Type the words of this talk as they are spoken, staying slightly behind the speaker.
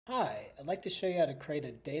Hi, I'd like to show you how to create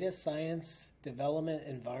a data science development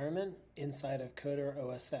environment inside of Coder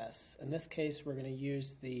OSS. In this case, we're going to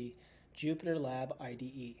use the Jupyter Lab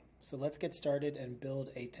IDE. So let's get started and build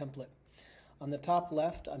a template. On the top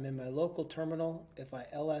left, I'm in my local terminal. If I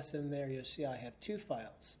ls in there, you'll see I have two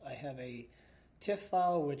files. I have a TIFF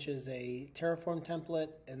file, which is a Terraform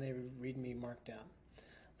template, and a README Markdown.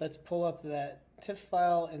 Let's pull up that TIFF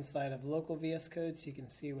file inside of local VS Code so you can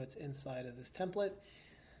see what's inside of this template.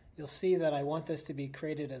 You'll see that I want this to be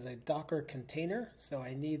created as a Docker container, so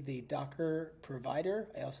I need the Docker provider.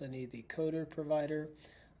 I also need the coder provider.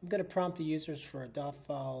 I'm going to prompt the users for a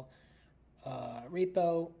 .file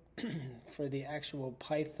repo for the actual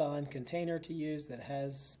Python container to use that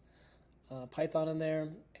has Python in there,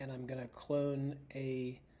 and I'm going to clone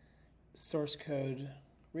a source code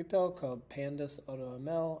repo called pandas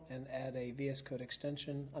AutoML and add a VS Code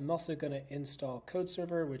extension. I'm also going to install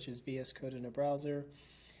CodeServer, which is VS Code in a browser.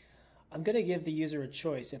 I'm going to give the user a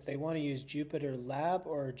choice if they want to use Jupyter Lab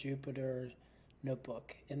or Jupyter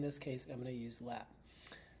Notebook. In this case, I'm going to use Lab.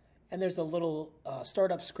 And there's a little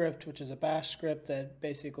startup script, which is a bash script that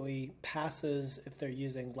basically passes if they're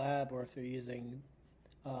using Lab or if they're using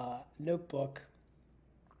Notebook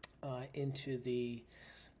into the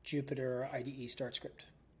Jupyter IDE start script.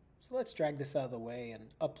 So let's drag this out of the way and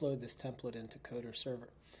upload this template into Coder Server.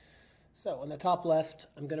 So on the top left,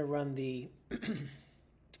 I'm going to run the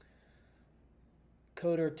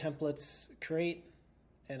coder templates create,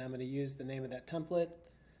 and I'm going to use the name of that template.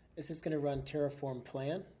 This is going to run Terraform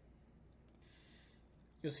plan.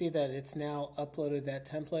 You'll see that it's now uploaded that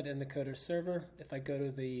template in the Coder Server. If I go to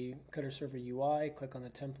the Coder Server UI, click on the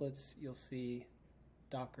templates, you'll see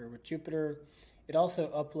Docker with Jupyter. It also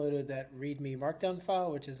uploaded that README Markdown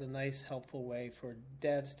file, which is a nice, helpful way for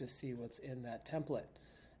devs to see what's in that template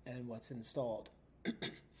and what's installed.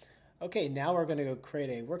 Okay, now we're going to go create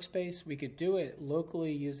a workspace. We could do it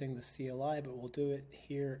locally using the CLI, but we'll do it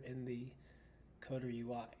here in the Coder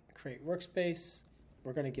UI. Create workspace.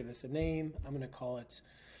 We're going to give this a name. I'm going to call it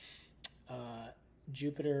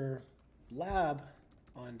Jupyter Lab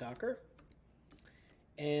on Docker.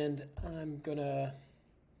 And I'm going to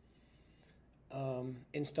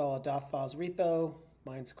install a .files repo.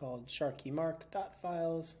 Mine's called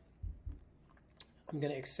sharkymark.files. I'm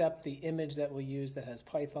going to accept the image that we'll use that has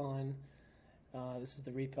Python. This is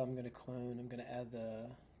the repo I'm going to clone. I'm going to add the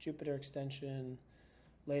Jupyter extension,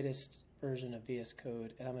 latest version of VS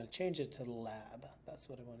Code, and I'm going to change it to Lab. That's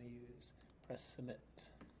what I want to use. Press Submit.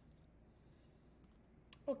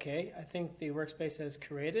 Okay, I think the workspace has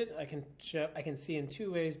created. I can see in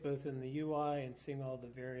two ways, both in the UI and seeing all the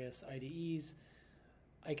various IDEs.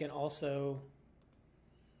 I can also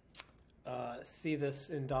see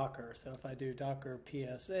this in Docker. So if I do Docker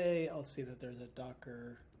PSA, I'll see that there's a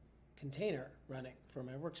Docker container running for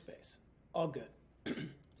my workspace. All good.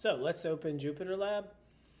 So let's open Jupyter Lab.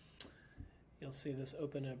 You'll see this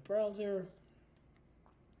open in a browser.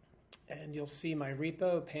 And you'll see my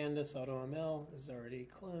repo, pandas AutoML, is already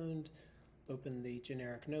cloned. Open the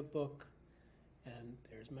generic notebook. And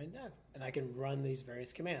there's my node. And I can run these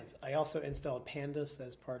various commands. I also installed pandas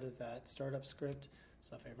as part of that startup script.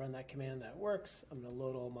 So if I run that command, that works. I'm going to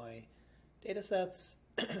load all my data sets,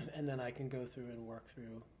 and then I can go through and work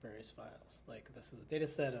through various files. Like this is a data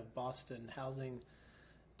set of Boston housing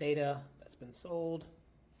data that's been sold,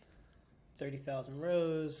 30,000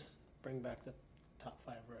 rows, bring back the top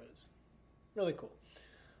 5 rows. Really cool.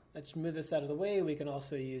 Let's move this out of the way. We can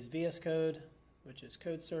also use VS Code, which is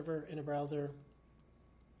code server in a browser.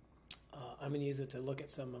 I'm going to use it to look at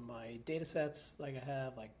some of my data sets like I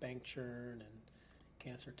have, like bank churn and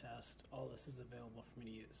cancer test. All this is available for me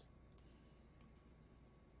to use.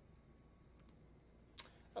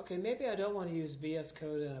 Okay, maybe I don't want to use VS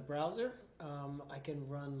Code in a browser. I can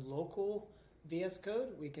run local VS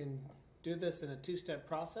Code. We can do this in a two-step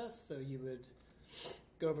process. So you would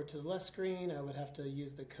go over to the left screen. I would have to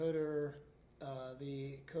use the coder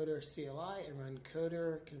CLI and run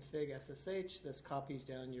coder config SSH. This copies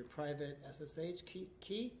down your private SSH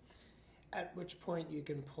key. At which point you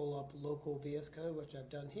can pull up local VS Code, which I've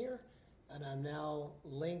done here, and I'm now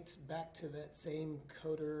linked back to that same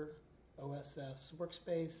Coder OSS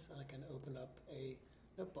workspace, and I can open up a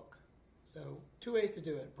notebook. So 2 ways to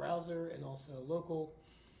do it, browser and also local.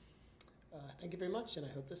 Thank you very much, and I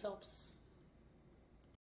hope this helps.